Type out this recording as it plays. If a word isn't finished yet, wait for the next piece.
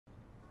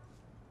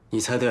你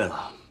猜对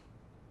了，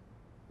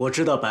我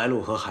知道白鹿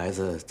和孩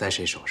子在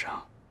谁手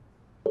上，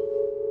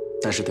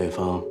但是对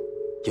方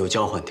有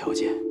交换条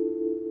件。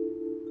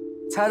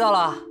猜到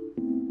了，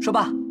说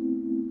吧，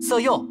色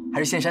诱还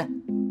是现身？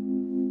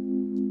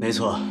没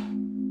错，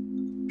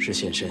是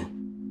现身。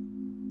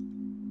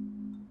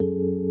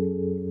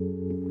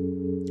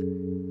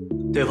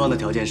对方的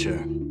条件是，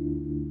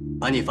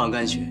把你放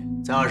干血，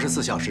在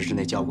24小时之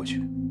内交过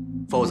去，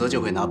否则就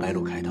会拿白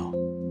鹿开刀。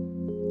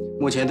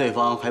目前对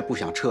方还不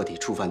想彻底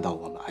触犯到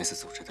我们 S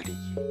组织的利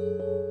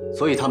益，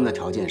所以他们的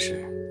条件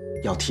是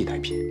要替代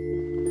品。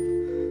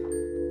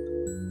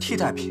替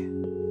代品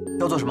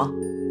要做什么？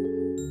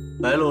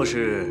白鹿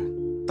是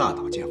大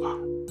脑进化，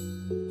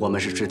我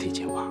们是肢体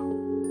进化。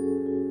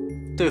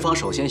对方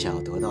首先想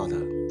要得到的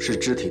是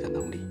肢体的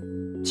能力，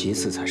其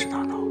次才是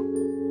大脑。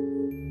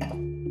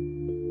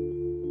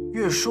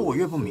越说我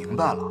越不明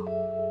白了，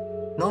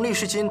能力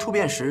是基因突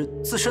变时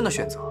自身的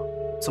选择，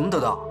怎么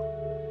得到？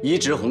移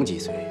植红脊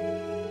髓，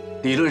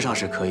理论上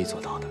是可以做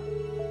到的。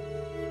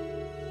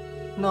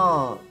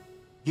那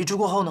移植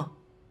过后呢？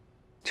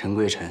尘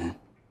归尘，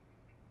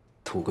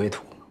土归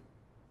土。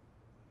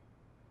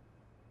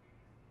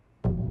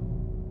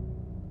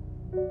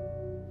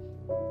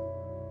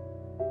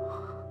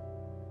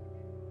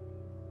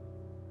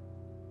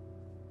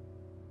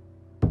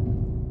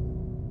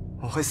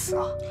我会死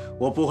啊！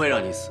我不会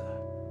让你死，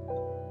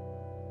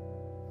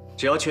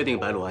只要确定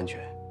白鹿安全，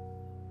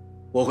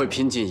我会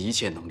拼尽一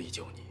切能力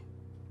救你。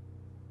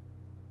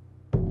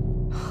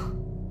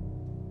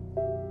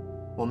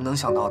我们能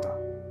想到的，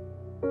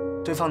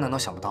对方难道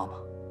想不到吗？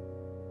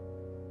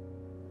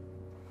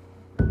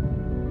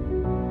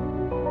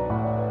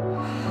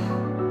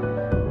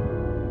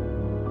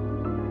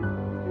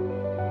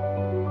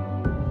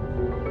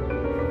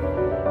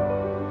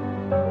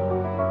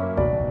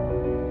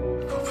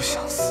我不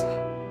想死，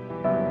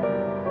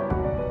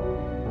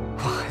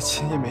我和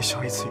秦也没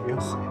少一次约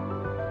会，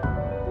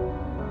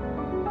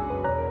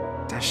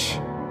但是。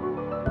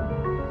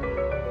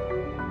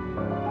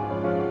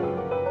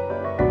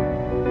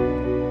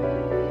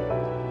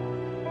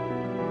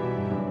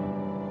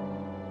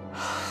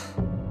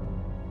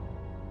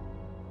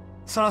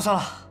算了算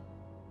了，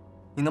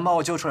你能把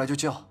我救出来就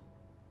救，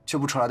救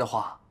不出来的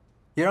话，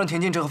也让田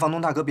径这和房东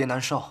大哥别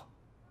难受。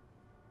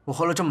我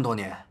活了这么多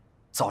年，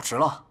早值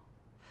了，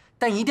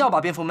但一定要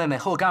把蝙蝠妹妹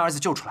和我干儿子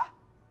救出来，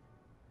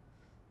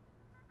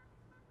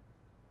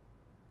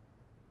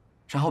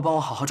然后帮我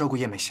好好照顾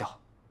叶美笑，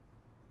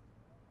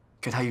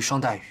给她一双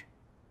待遇。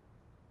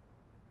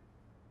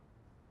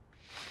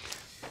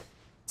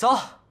走，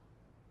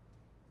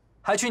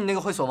还去你那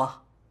个会所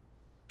吗？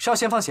是要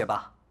先放血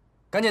吧？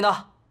赶紧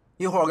的。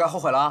一会儿我该后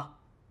悔了啊！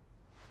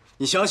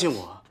你相信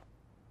我？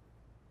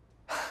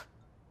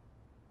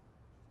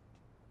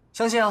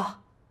相信啊，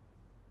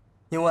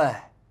因为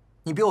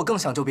你比我更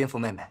想救蝙蝠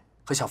妹妹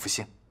和小福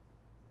星。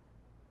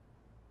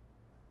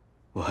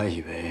我还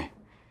以为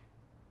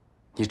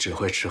你只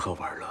会吃喝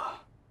玩乐。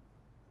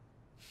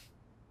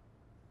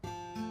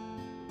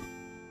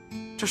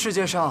这世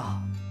界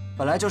上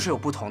本来就是有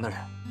不同的人，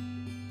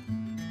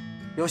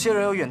有些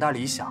人有远大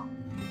理想，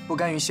不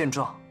甘于现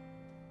状，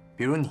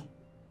比如你。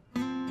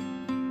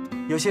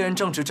有些人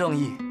正直正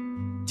义，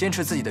坚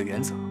持自己的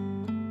原则，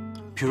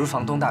比如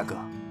房东大哥；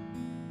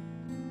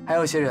还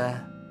有些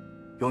人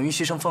勇于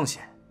牺牲奉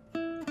献，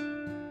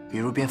比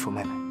如蝙蝠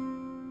妹妹。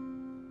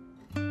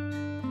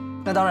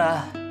那当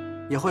然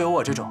也会有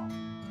我这种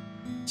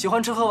喜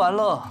欢吃喝玩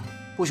乐、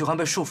不喜欢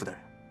被束缚的人。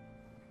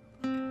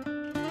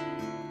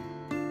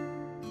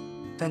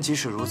但即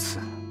使如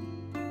此，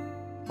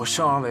我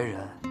生而为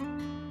人，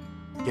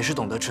也是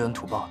懂得知恩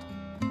图报的。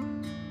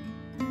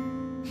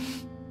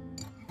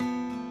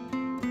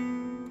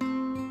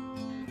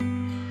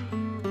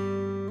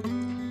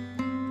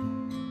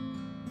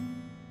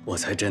我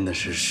才真的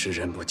是识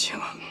人不清。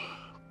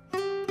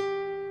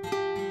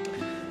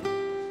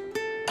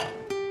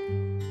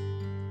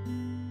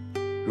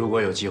如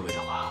果有机会的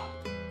话，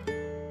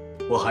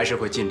我还是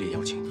会尽力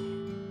邀请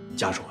你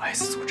加入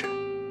S 组织。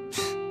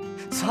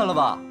算了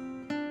吧，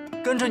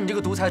跟着你这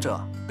个独裁者，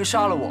跟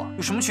杀了我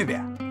有什么区别？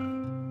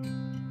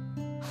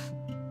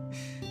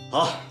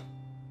好，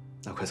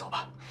那快走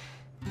吧。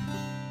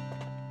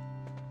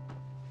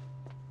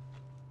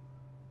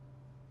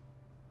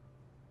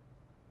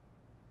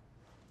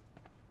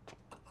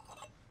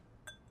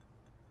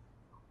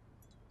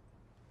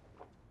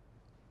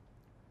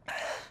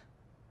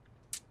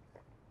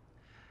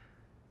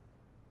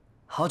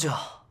好酒，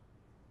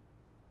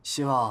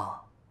希望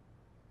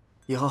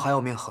以后还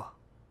有命喝。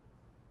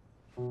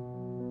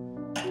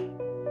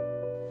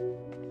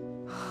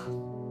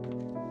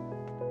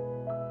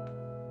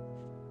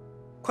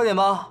快点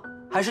吧，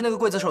还是那个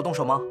刽子手动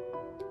手吗？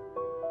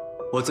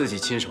我自己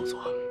亲手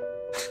做。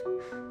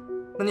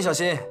那你小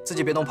心自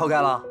己别弄破盖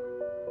了。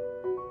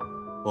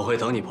我会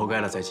等你破盖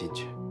了再进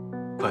去，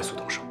快速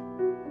动手。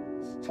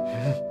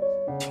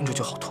听着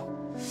就好痛。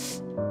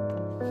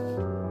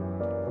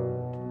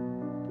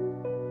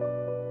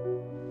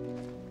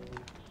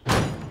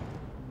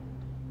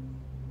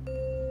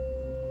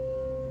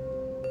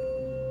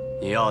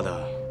你要的，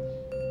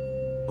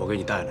我给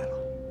你带来了。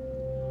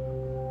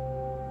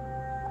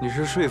你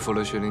是说服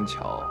了薛灵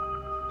乔，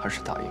还是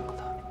答应了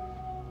他？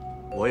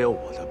我有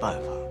我的办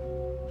法。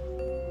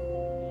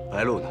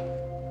白鹿呢？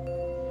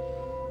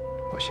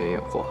我先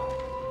验货。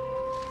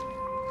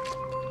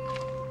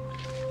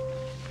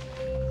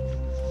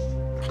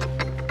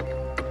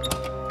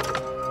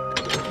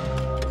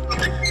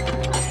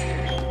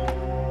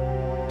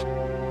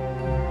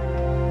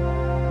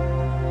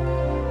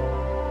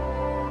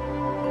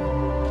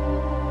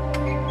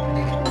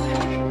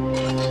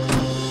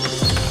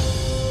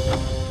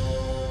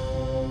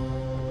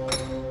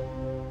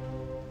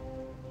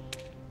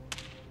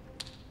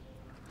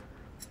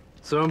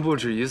虽然不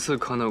止一次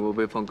看到过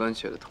被放干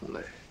血的同类，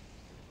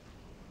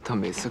但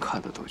每次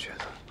看的都觉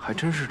得还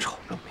真是丑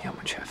的面目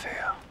全非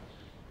啊！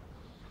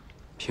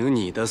凭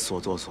你的所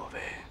作所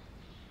为，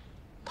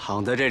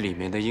躺在这里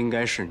面的应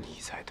该是你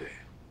才对。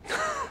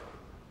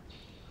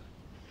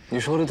你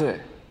说的对，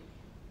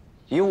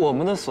以我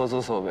们的所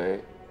作所为，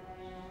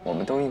我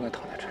们都应该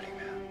躺在这里面。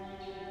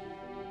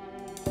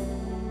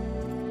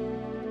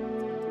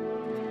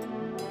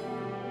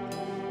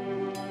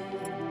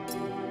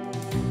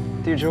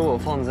地址我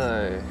放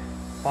在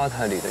吧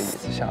台里的椅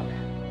子下面，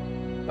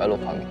白鹿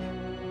还给你。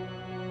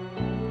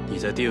你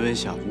在低温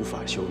下无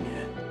法休眠，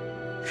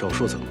手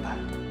术怎么办？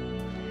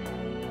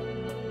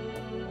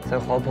在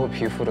划破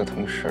皮肤的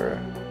同时，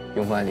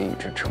用外力一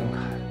直撑开，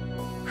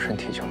身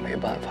体就没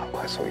办法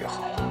快速愈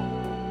好了。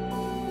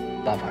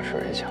办法是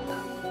人想的。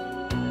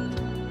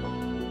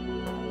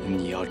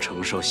你要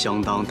承受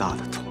相当大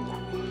的痛苦。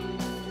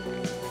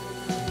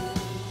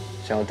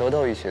想要得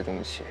到一些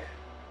东西，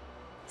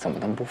怎么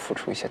能不付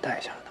出一些代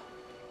价呢？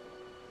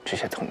这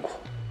些痛苦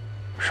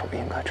是我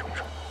应该承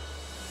受的。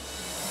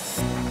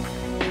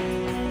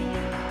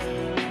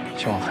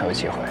希望还有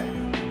机会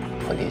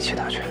和你一起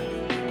打拳。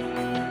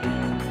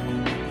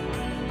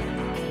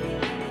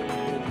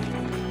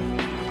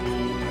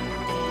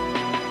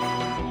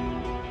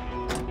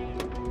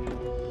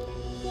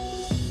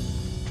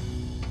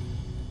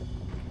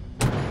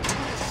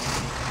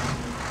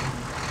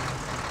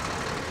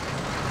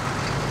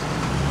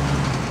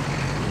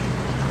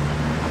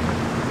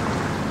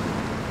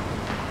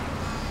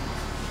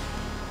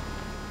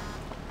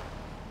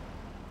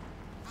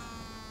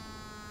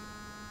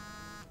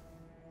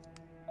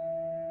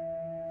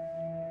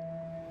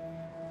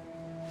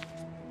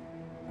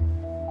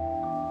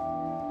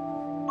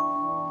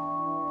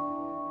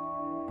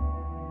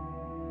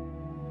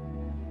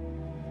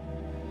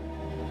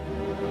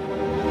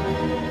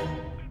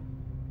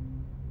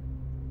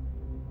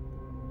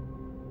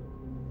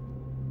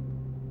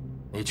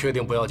你确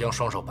定不要将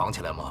双手绑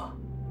起来吗？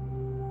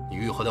你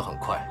愈合得很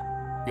快，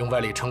用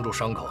外力撑住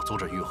伤口，阻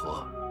止愈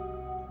合，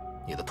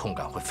你的痛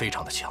感会非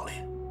常的强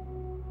烈。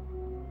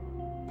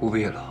不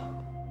必了，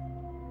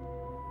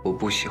我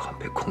不喜欢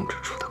被控制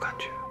住的感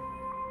觉。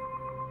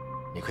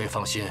你可以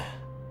放心，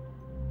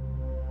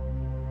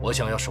我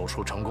想要手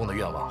术成功的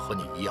愿望和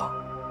你一样，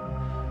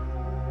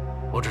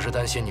我只是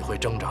担心你会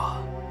挣扎，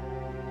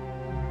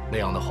那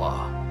样的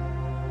话，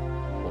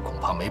我恐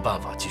怕没办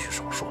法继续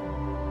手术。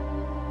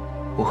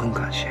我很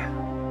感谢，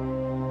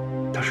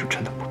但是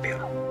真的不必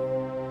了。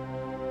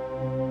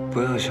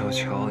不要小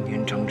瞧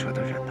年长者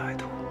的忍耐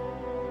度，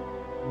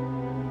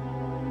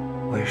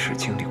我也是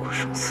经历过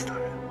生死的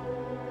人，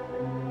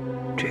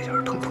这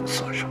点疼痛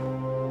算什么？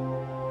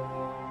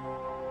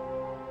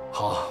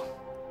好，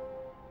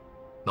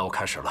那我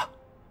开始了。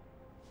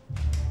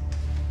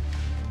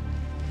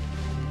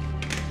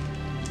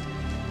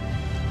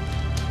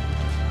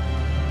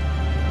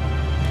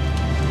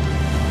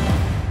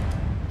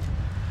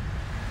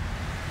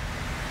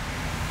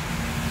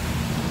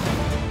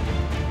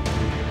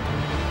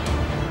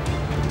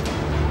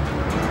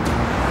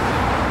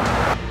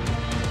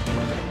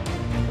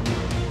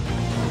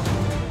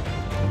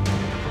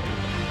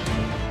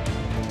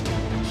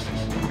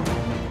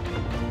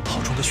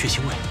血腥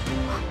味。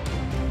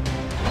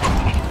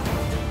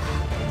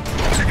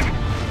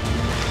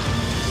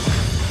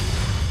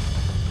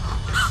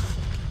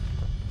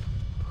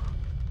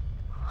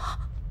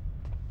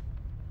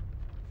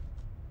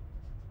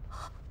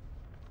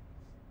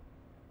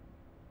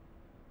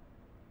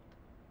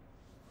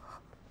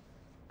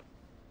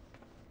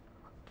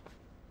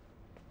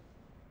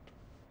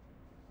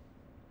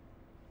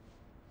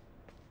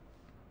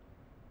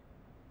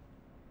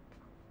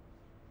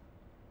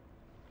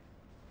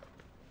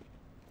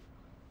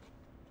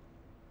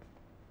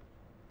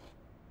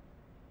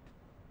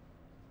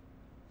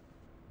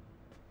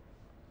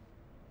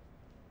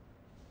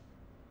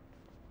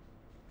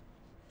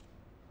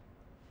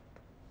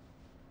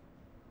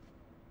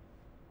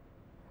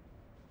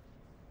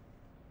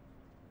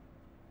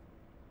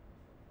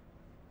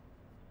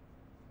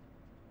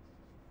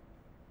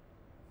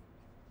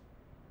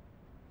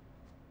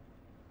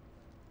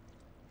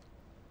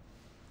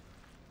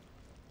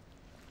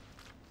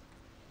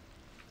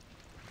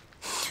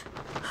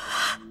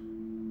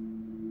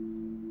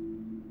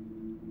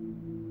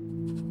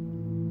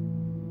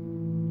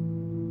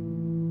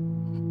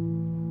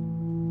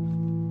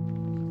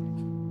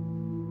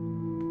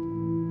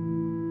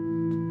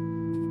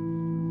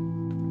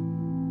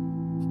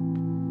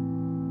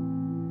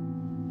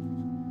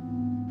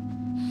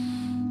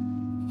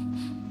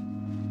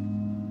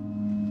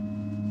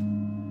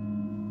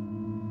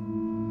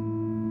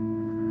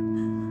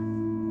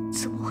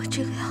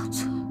这个样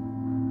子。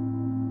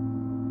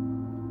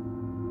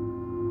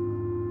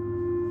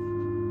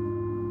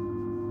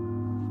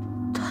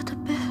他的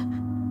背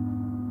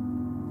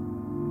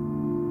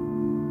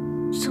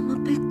怎么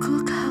被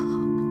割开了？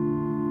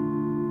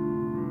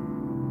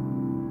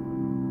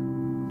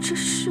这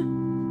是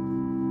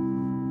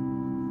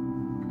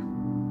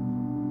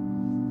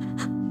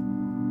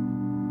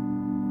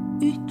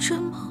云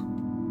臻吗？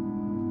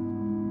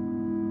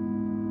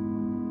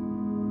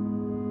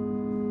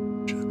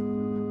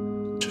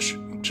这是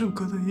云臻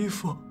哥的衣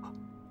服，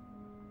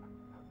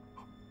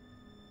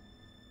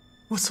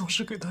我总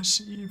是给他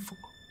洗衣服，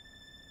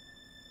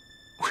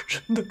我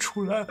认得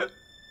出来。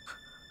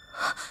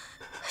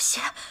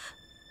血，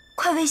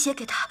快喂血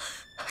给他，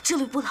支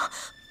离不能，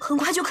很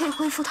快就可以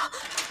恢复的。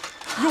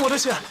用我的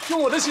血，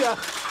用我的血。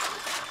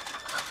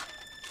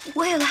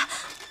我也来，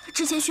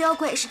之前血药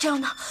罐也是这样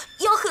的，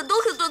要很多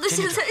很多的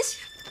血才行。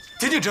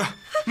田净植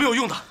没有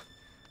用的，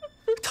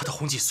他的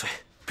红脊髓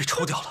被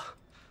抽掉了。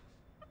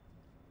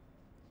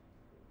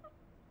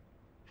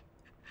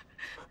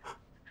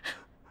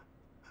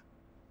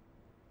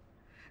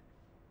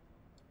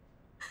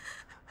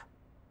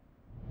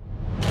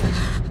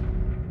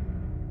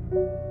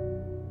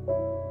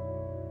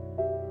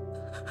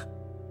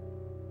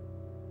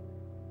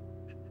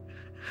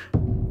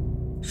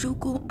如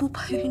果我不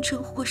把云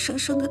臻活生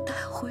生的带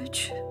回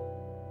去，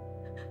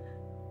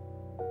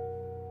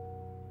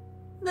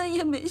那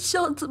叶美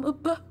笑怎么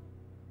办？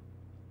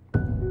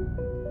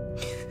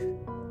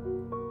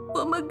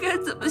我们该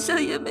怎么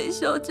向叶美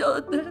笑交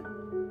代？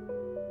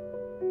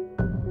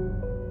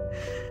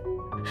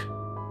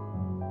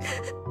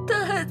他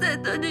还在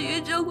等着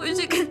云臻回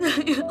去跟他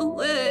约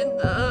会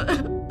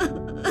呢。